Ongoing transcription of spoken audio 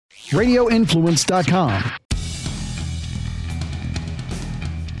radioinfluence.com.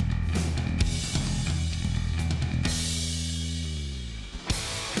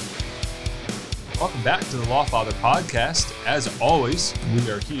 Welcome back to the Lawfather podcast. As always, we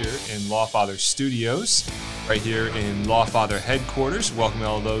are here in Lawfather Studios, right here in Lawfather headquarters. Welcome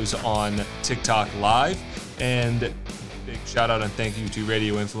all those on TikTok Live. And big shout out and thank you to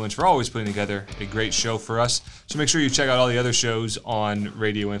Radio Influence for always putting together a great show for us. So make sure you check out all the other shows on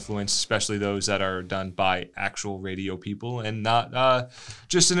Radio Influence, especially those that are done by actual radio people and not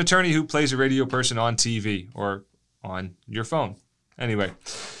just an attorney who plays a radio person on TV or on your phone. Anyway.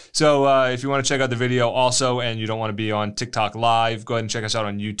 So if you want to check out the video also and you don't want to be on TikTok Live, go ahead and check us out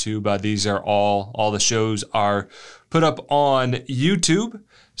on YouTube. These are all the shows are put up on YouTube.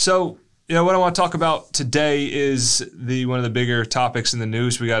 So, what I want to talk about today is one of the bigger topics in the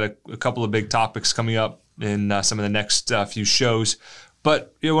news. We got a couple of big topics coming up in some of the next few shows.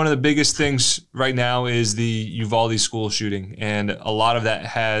 But one of the biggest things right now is the Uvalde school shooting. And a lot of that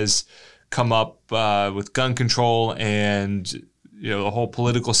has come up with gun control and the whole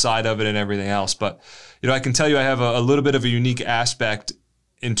political side of it and everything else. But, I can tell you I have a little bit of a unique aspect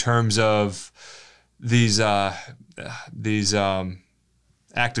in terms of these active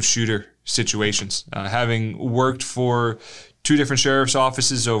shooter situations. Having worked for two different sheriff's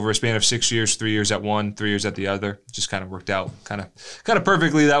offices over a span of 6 years, 3 years at one, 3 years at the other, just kind of worked out kind of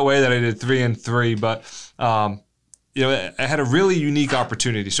perfectly that way that I did 3 and 3. But, I had a really unique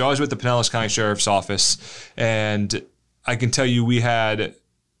opportunity. So I was with the Pinellas County Sheriff's Office, and I can tell you we had,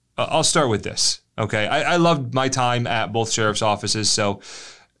 I'll start with this, okay? I loved my time at both sheriff's offices, so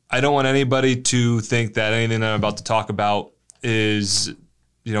I don't want anybody to think that anything that I'm about to talk about is,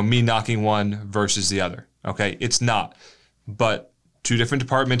 me knocking one versus the other, okay? It's not. But two different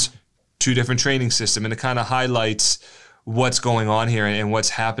departments, two different training systems, and it kind of highlights what's going on here and what's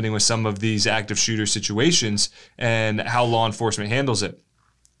happening with some of these active shooter situations and how law enforcement handles it.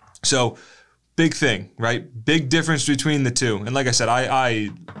 So, big thing, right? Big difference between the two. And like I said,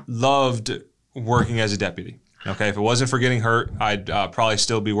 I loved working as a deputy. Okay, if it wasn't for getting hurt, I'd probably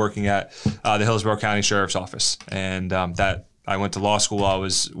still be working at the Hillsborough County Sheriff's Office. And that I went to law school while I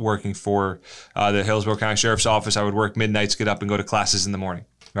was working for the Hillsborough County Sheriff's Office. I would work midnights, get up and go to classes in the morning,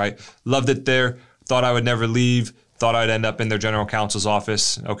 right? Loved it there. Thought I would never leave. Thought I'd end up in their general counsel's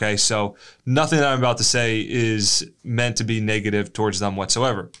office. Okay, so nothing that I'm about to say is meant to be negative towards them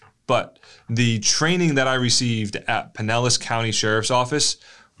whatsoever. But the training that I received at Pinellas County Sheriff's Office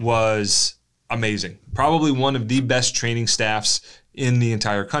was amazing. Probably one of the best training staffs in the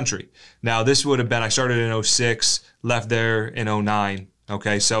entire country. Now, this would have been, I started in 2006, left there in 2009.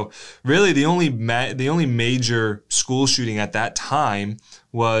 Okay, so really the only major school shooting at that time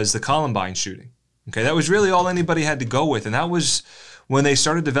was the Columbine shooting. Okay, that was really all anybody had to go with. And that was when they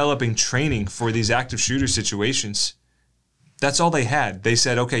started developing training for these active shooter situations. That's all they had. They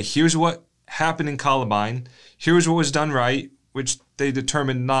said, okay, here's what happened in Columbine. Here's what was done right, which they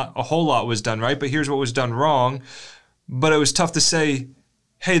determined not a whole lot was done right, but here's what was done wrong. But it was tough to say,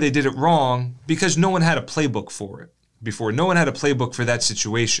 hey, they did it wrong because no one had a playbook for it before. No one had a playbook for that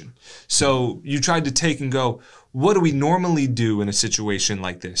situation. So you tried to take and go, what do we normally do in a situation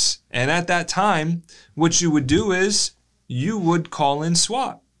like this? And at that time, what you would do is you would call in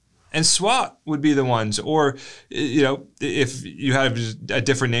SWAT. And SWAT would be the ones, or, if you have a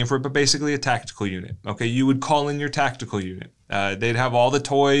different name for it, but basically a tactical unit. Okay, you would call in your tactical unit. They'd have all the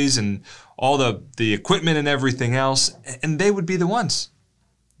toys and all the equipment and everything else, and they would be the ones.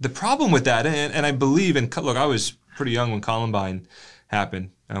 The problem with that, and I believe look, I was pretty young when Columbine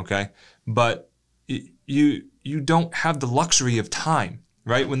happened, okay? But you don't have the luxury of time,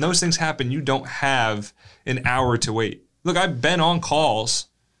 right? When those things happen, you don't have an hour to wait. Look, I've been on calls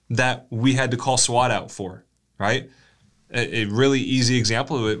that we had to call SWAT out for, right? A really easy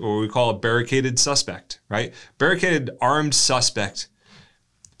example of it, what we call a barricaded suspect, right? Barricaded armed suspect.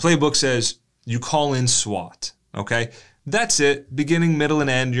 Playbook says you call in SWAT, okay? That's it, beginning, middle, and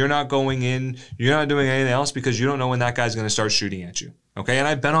end. You're not going in, you're not doing anything else because you don't know when that guy's gonna start shooting at you, okay? And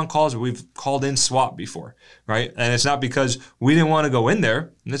I've been on calls where we've called in SWAT before, right? And it's not because we didn't wanna go in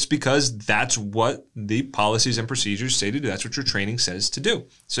there, it's because that's what the policies and procedures say to do. That's what your training says to do.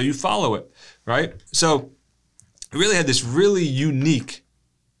 So you follow it, right? So it really had this really unique,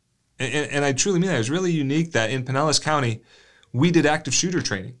 and I truly mean that, it was really unique that in Pinellas County, we did active shooter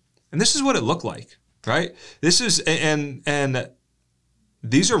training. And this is what it looked like, right? This is, and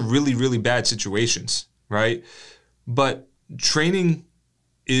these are really, really bad situations, right? But training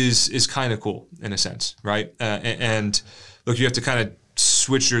is kind of cool in a sense, right? And look, you have to kind of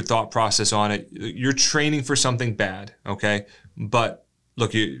switch your thought process on it. You're training for something bad, okay? But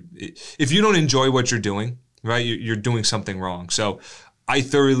look, if you don't enjoy what you're doing, right, you're doing something wrong. So I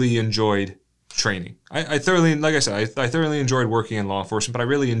thoroughly enjoyed training. I thoroughly, like I said, I thoroughly enjoyed working in law enforcement, but I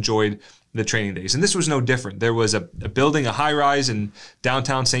really enjoyed the training days. And this was no different. There was a building, a high rise in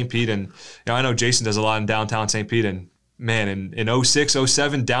downtown St. Pete. And I know Jason does a lot in downtown St. Pete. And man, in 06,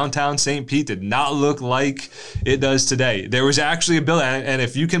 07, downtown St. Pete did not look like it does today. There was actually a building, and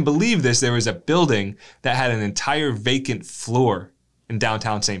if you can believe this, there was a building that had an entire vacant floor in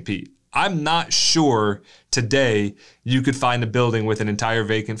downtown St. Pete. I'm not sure today you could find a building with an entire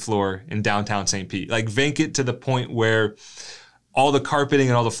vacant floor in downtown St. Pete. Like vacant to the point where all the carpeting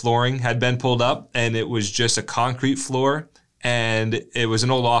and all the flooring had been pulled up and it was just a concrete floor and it was an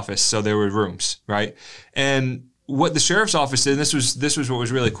old office, so there were rooms, right? And what the sheriff's office did, and this was what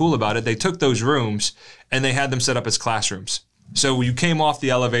was really cool about it, they took those rooms and they had them set up as classrooms. So you came off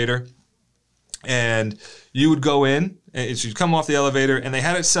the elevator and you would go in, and so you'd come off the elevator, and they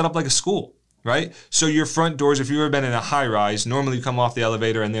had it set up like a school, right? So your front doors, if you've ever been in a high rise, normally you come off the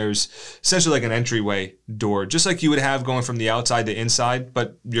elevator and there's essentially like an entryway door, just like you would have going from the outside to inside,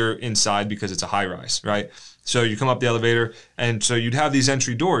 but you're inside because it's a high rise, right? So you come up the elevator, and so you'd have these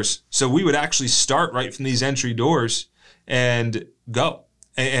entry doors. So we would actually start right from these entry doors and go.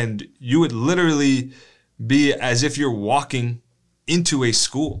 And you would literally be as if you're walking into a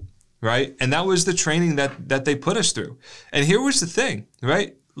school, right? And that was the training that they put us through. And here was the thing,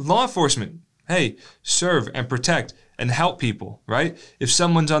 right? Law enforcement, hey, serve and protect and help people, right? If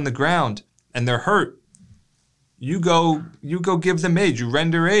someone's on the ground and they're hurt, you go give them aid, you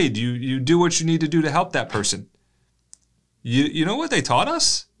render aid, you do what you need to do to help that person. You know what they taught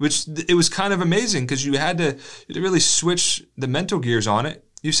us? Which it was kind of amazing because you had to really switch the mental gears on it.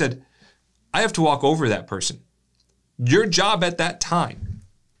 You said, I have to walk over that person. Your job at that time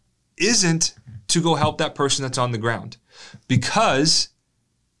isn't to go help that person that's on the ground because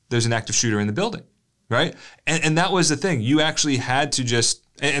there's an active shooter in the building, right? And that was the thing. You actually had to just,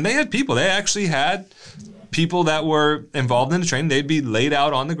 and they actually had people that were involved in the training. They'd be laid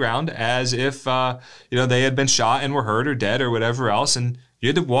out on the ground as if, they had been shot and were hurt or dead or whatever else. And you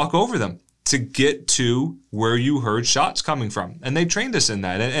had to walk over them to get to where you heard shots coming from. And they trained us in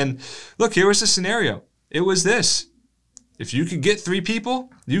that. And look, here was the scenario. It was this. If you could get 3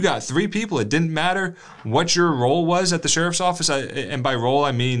 people, you got 3 people. It didn't matter what your role was at the sheriff's office. And by role,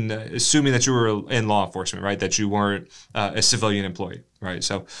 I mean, assuming that you were in law enforcement, right? That you weren't a civilian employee, right?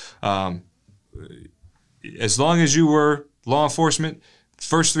 So as long as you were law enforcement,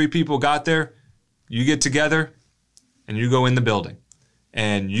 first 3 people got there, you get together and you go in the building.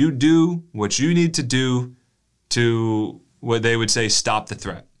 And you do what you need to do to what they would say stop the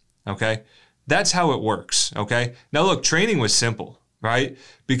threat, okay? That's how it works, okay? Now, look, training was simple, right?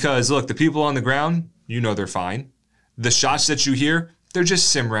 Because, look, the people on the ground, they're fine. The shots that you hear, they're just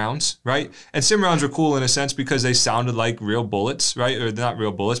sim rounds, right? And sim rounds are cool in a sense because they sounded like real bullets, right? Or not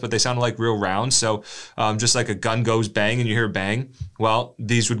real bullets, but they sounded like real rounds. So just like a gun goes bang and you hear bang, well,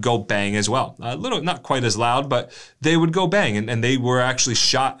 these would go bang as well. A little, not quite as loud, but they would go bang. And they were actually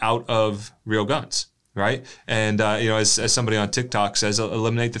shot out of real guns. Right. And, as somebody on TikTok says,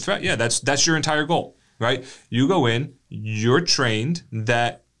 eliminate the threat. Yeah, that's your entire goal. Right. You go in, you're trained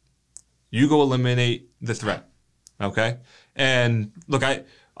that you go eliminate the threat. OK. And look,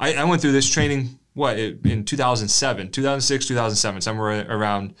 I went through this training, in 2006, 2007, somewhere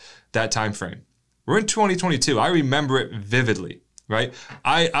around that time frame. We're in 2022. I remember it vividly. Right.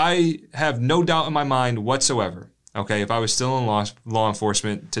 I have no doubt in my mind whatsoever. Okay, if I was still in law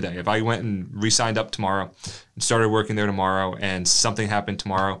enforcement today, if I went and re-signed up tomorrow and started working there tomorrow and something happened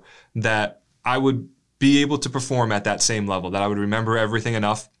tomorrow, that I would be able to perform at that same level, that I would remember everything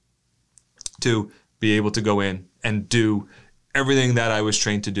enough to be able to go in and do everything that I was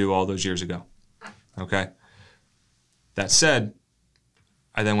trained to do all those years ago. Okay? That said,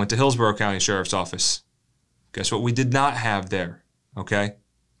 I then went to Hillsborough County Sheriff's Office. Guess what we did not have there? Okay?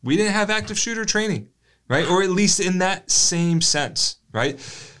 We didn't have active shooter training. Right? Or at least in that same sense, right?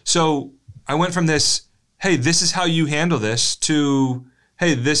 So I went from this, hey, this is how you handle this, to,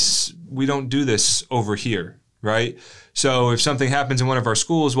 hey, we don't do this over here, right? So if something happens in one of our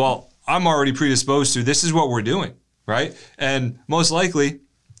schools, well, I'm already predisposed to, this is what we're doing, right? And most likely,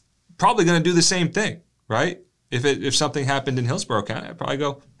 probably going to do the same thing, right? If something happened in Hillsborough County, I'd probably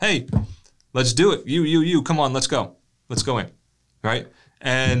go, hey, let's do it. You, come on, let's go. Let's go in, right?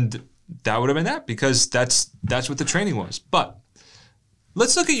 And that would have been that because that's what the training was. But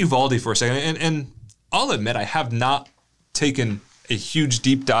let's look at Uvalde for a second. And I'll admit I have not taken a huge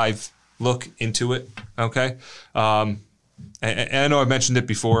deep dive look into it. Okay. And I know I've mentioned it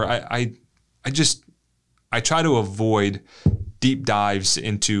before. I try to avoid deep dives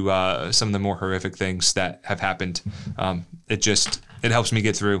into some of the more horrific things that have happened. It helps me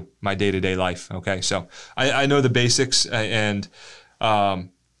get through my day-to-day life. Okay, so I know the basics, and I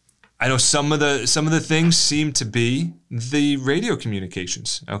know some of the things seem to be the radio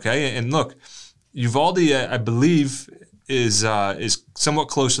communications. Okay, and look, Uvalde, I believe, is somewhat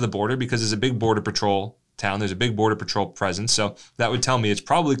close to the border because it's a big border patrol town. There's a big border patrol presence, so that would tell me it's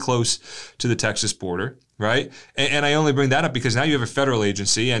probably close to the Texas border, right? And I only bring that up because now you have a federal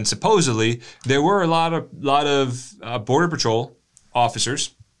agency, and supposedly there were a lot of border patrol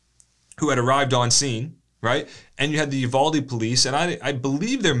officers who had arrived on scene, right? And you had the Uvalde police, and I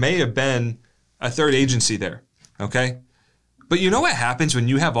believe there may have been a third agency there, okay? But you know what happens when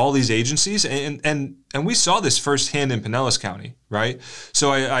you have all these agencies, and we saw this firsthand in Pinellas County, right?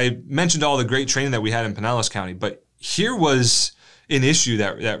 So I mentioned all the great training that we had in Pinellas County, but here was an issue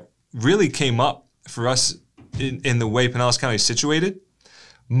that really came up for us in the way Pinellas County is situated.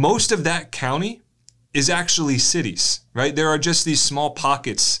 Most of that county is actually cities, right? There are just these small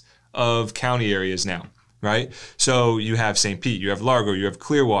pockets of county areas now, right? So you have St. Pete, you have Largo, you have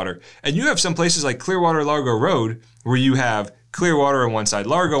Clearwater, and you have some places like Clearwater-Largo Road where you have Clearwater on one side,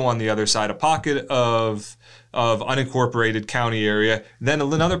 Largo on the other side, a pocket of unincorporated county area, then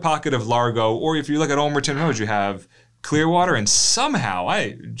another pocket of Largo, or if you look at Ulmerton Road, you have Clearwater, and somehow,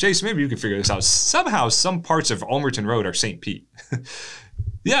 Jason, maybe you can figure this out, somehow some parts of Ulmerton Road are St. Pete.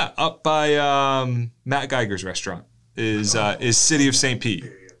 Yeah, up by Matt Geiger's restaurant is City of St. Pete.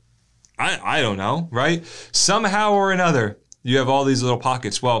 I don't know, right? Somehow or another, you have all these little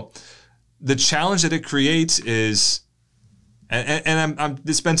pockets. Well, the challenge that it creates is, and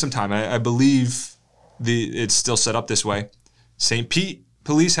it's been some time. I believe it's still set up this way. St. Pete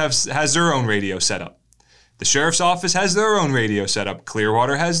Police has their own radio set up. The sheriff's office has their own radio set up.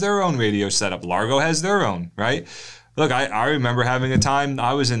 Clearwater has their own radio set up. Largo has their own, right? Look, I remember having a time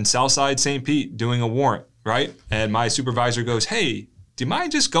I was in Southside St. Pete doing a warrant, right? And my supervisor goes, "Hey, do you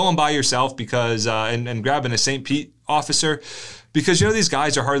mind just going by yourself because and grabbing a St. Pete officer? Because, you know, these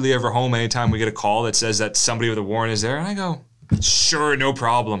guys are hardly ever home anytime we get a call that says that somebody with a warrant is there." And I go, "Sure, no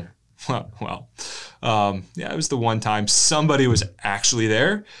problem." Yeah, it was the one time somebody was actually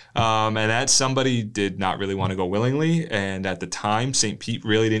there, and that somebody did not really want to go willingly. And at the time, St. Pete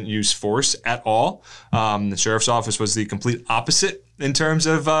really didn't use force at all. The sheriff's office was the complete opposite in terms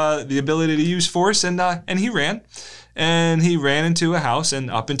of the ability to use force, and he ran. And he ran into a house and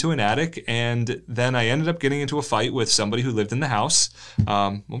up into an attic, and then I ended up getting into a fight with somebody who lived in the house,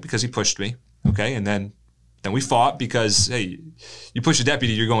 because he pushed me, okay? And then we fought because, hey, you push a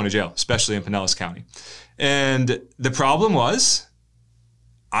deputy, you're going to jail, especially in Pinellas County. And the problem was,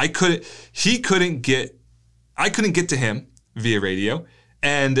 I couldn't get to him via radio,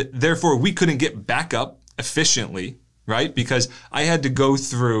 and therefore we couldn't get back up efficiently, right? Because I had to go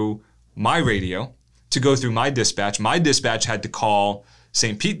through my radio to go through my dispatch. My dispatch had to call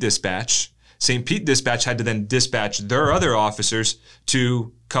St. Pete Dispatch. St. Pete Dispatch had to then dispatch their other officers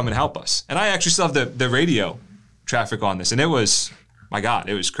to come and help us. And I actually still have the radio traffic on this. And it was, my God,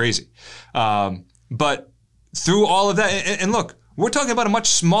 it was crazy. But through all of that, and look, we're talking about a much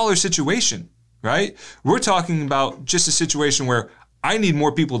smaller situation, right? We're talking about just a situation where I need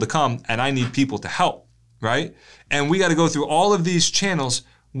more people to come and I need people to help, right? And we got to go through all of these channels.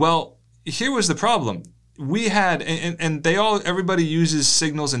 Well, here was the problem. We had, and everybody uses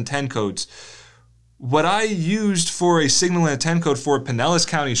signals and 10 codes. What I used for a signal and a 10 code for Pinellas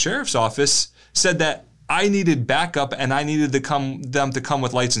County Sheriff's Office said that I needed backup and I needed them to come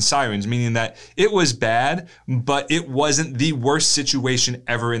with lights and sirens, meaning that it was bad, but it wasn't the worst situation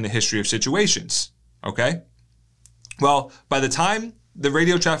ever in the history of situations, okay? Well, by the time the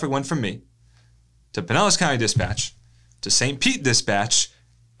radio traffic went from me to Pinellas County Dispatch to St. Pete Dispatch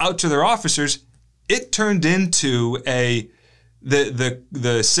out to their officers, it turned into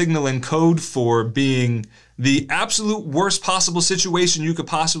the signal and code for being the absolute worst possible situation you could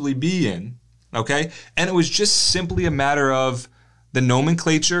possibly be in, okay? And it was just simply a matter of the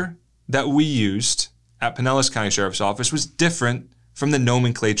nomenclature that we used at Pinellas County Sheriff's Office was different from the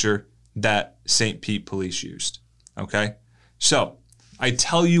nomenclature that St. Pete Police used, okay? So I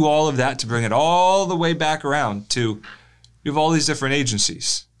tell you all of that to bring it all the way back around to you have all these different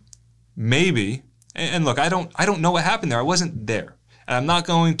agencies. Maybe, and look, I don't know what happened there. I wasn't there. And I'm not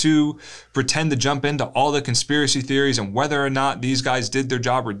going to pretend to jump into all the conspiracy theories and whether or not these guys did their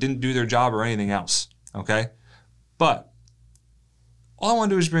job or didn't do their job or anything else, okay? But all I want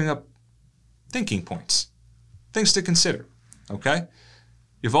to do is bring up thinking points, things to consider, okay?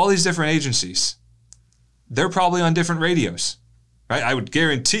 You have all these different agencies. They're probably on different radios, right? I would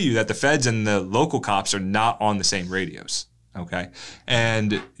guarantee you that the feds and the local cops are not on the same radios, okay?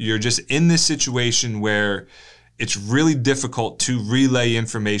 And you're just in this situation where it's really difficult to relay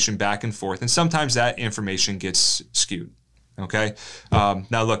information back and forth, and sometimes that information gets skewed, okay?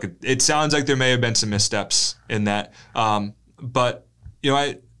 Now, look, it sounds like there may have been some missteps in that, but,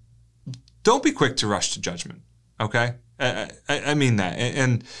 don't be quick to rush to judgment, okay? I mean that.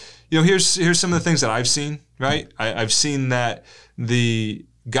 And here's some of the things that I've seen, right? I've seen that the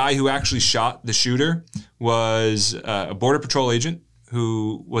guy who actually shot the shooter was a Border Patrol agent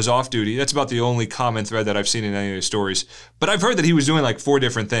who was off duty. That's about the only common thread that I've seen in any of the stories. But I've heard that he was doing like 4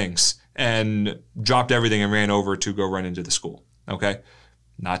 different things and dropped everything and ran over to go run into the school, okay?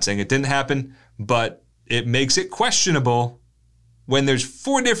 Not saying it didn't happen, but it makes it questionable when there's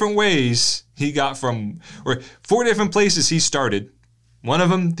 4 different ways he got from, or 4 different places he started. One of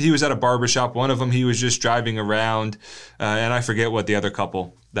them, he was at a barbershop. One of them, he was just driving around. And I forget what the other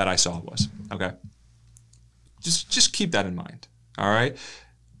couple that I saw was. Okay. Just keep that in mind. All right.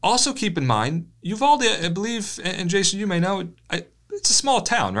 Also keep in mind, Uvalde, I believe, and Jason, you may know, it's a small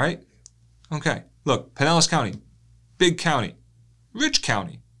town, right? Okay. Look, Pinellas County, big county, rich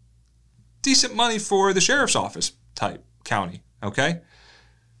county, decent money for the sheriff's office type county. Okay.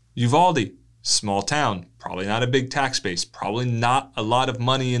 Uvalde, small town, probably not a big tax base, probably not a lot of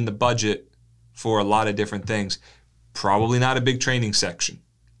money in the budget for a lot of different things, probably not a big training section,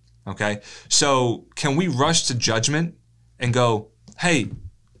 okay? So can we rush to judgment and go, hey,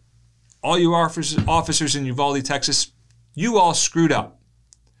 all you officers in Uvalde, Texas, you all screwed up.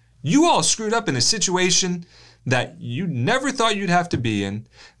 You all screwed up in a situation that you never thought you'd have to be in,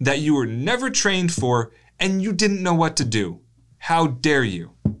 that you were never trained for, and you didn't know what to do. How dare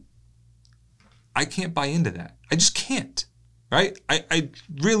you? I can't buy into that. I just can't, right? I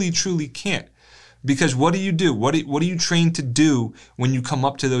really, truly can't. Because what do you do? What are you trained to do when you come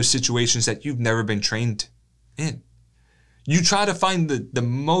up to those situations that you've never been trained in? You try to find the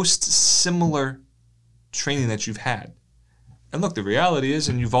most similar training that you've had. And look, the reality is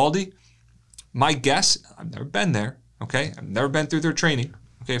in Uvalde, my guess, I've never been there, okay? I've never been through their training.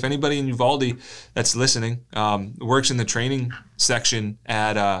 Okay, if anybody in Uvalde that's listening works in the training section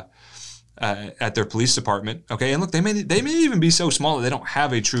at their police department, okay, and look, they may even be so small that they don't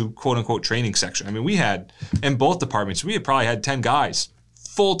have a true quote unquote training section. I mean, we had in both departments, we had probably had 10 guys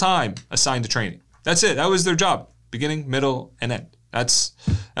full time assigned to training. That's it. That was their job, beginning, middle, and end. That's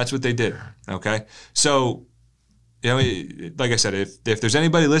what they did. Okay, so like I said, if there's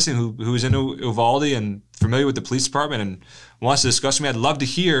anybody listening who's in Uvalde and familiar with the police department and wants to discuss with me, I'd love to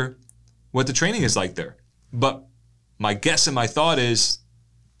hear what the training is like there. But my guess and my thought is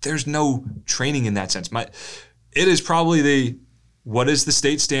there's no training in that sense. It is probably what is the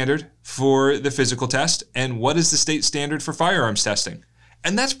state standard for the physical test and what is the state standard for firearms testing.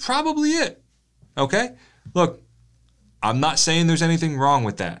 And that's probably it. Okay? Look, I'm not saying there's anything wrong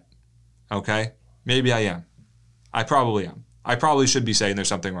with that. Okay? Maybe I am. I probably am. I probably should be saying there's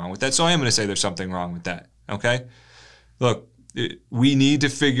something wrong with that. So I am going to say there's something wrong with that. Okay? Look, we need to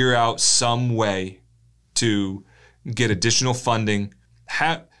figure out some way to get additional funding.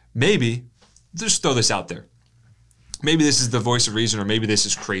 Maybe, just throw this out there. Maybe this is the voice of reason, or maybe this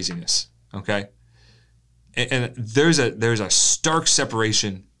is craziness. Okay? And there's a stark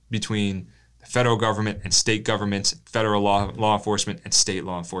separation between the federal government and state governments, federal law enforcement and state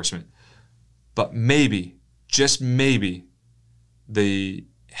law enforcement. But maybe, just maybe, the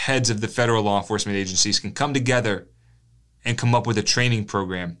heads of the federal law enforcement agencies can come together and come up with a training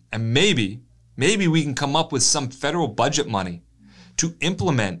program. And maybe we can come up with some federal budget money to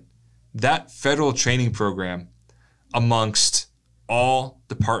implement that federal training program amongst all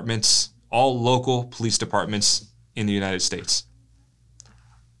departments, all local police departments in the United States.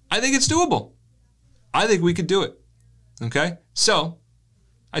 I think it's doable. I think we could do it. Okay? So,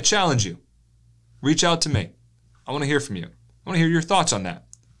 I challenge you. Reach out to me. I want to hear from you. I want to hear your thoughts on that.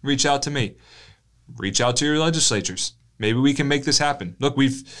 Reach out to me. Reach out to your legislatures. Maybe we can make this happen. Look,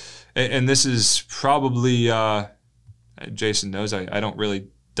 and this is probably, Jason knows I don't really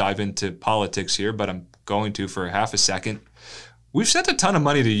dive into politics here, but I'm going to for half a second. We've sent a ton of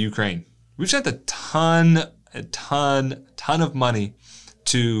money to Ukraine. We've sent a ton of money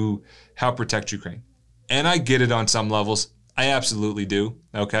to help protect Ukraine. And I get it on some levels. I absolutely do.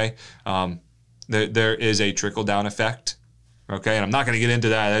 Okay. There is a trickle-down effect, okay? And I'm not going to get into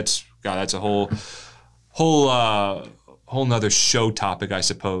that. That's a whole nother show topic, I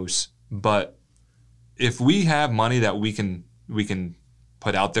suppose. But if we have money that we can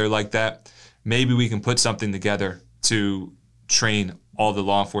put out there like that, maybe we can put something together to train all the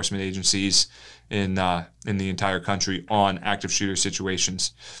law enforcement agencies in the entire country on active shooter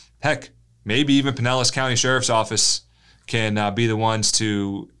situations. Heck, maybe even Pinellas County Sheriff's Office can be the ones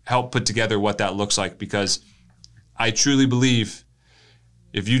to help put together what that looks like, because I truly believe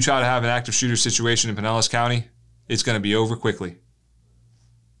if you try to have an active shooter situation in Pinellas County, it's going to be over quickly.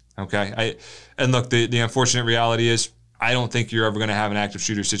 Okay? And look, the unfortunate reality is I don't think you're ever going to have an active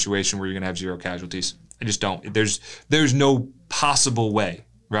shooter situation where you're going to have 0 casualties. I just don't. There's no possible way,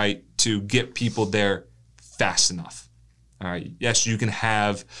 right, to get people there fast enough. All right. Yes, you can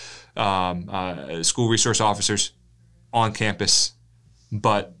have school resource officers on campus,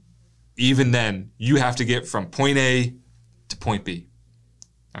 but even then, you have to get from point A to point B.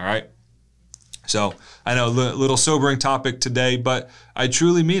 All right. So I know a little sobering topic today, but I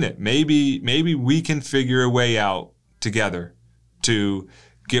truly mean it. Maybe we can figure a way out together to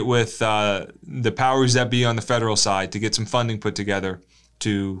get with the powers that be on the federal side to get some funding put together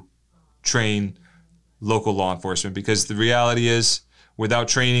to train local law enforcement, because the reality is without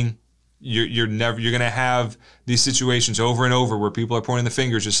training, you're going to have these situations over and over where people are pointing the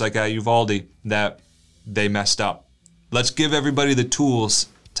fingers, just like at Uvalde, that they messed up. Let's give everybody the tools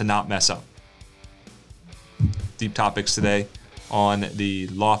to not mess up. Deep topics today on the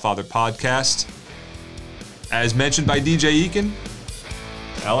Lawfather podcast. As mentioned by DJ Eakin,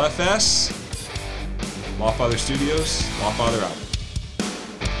 LFS, Lawfather Studios, Lawfather out.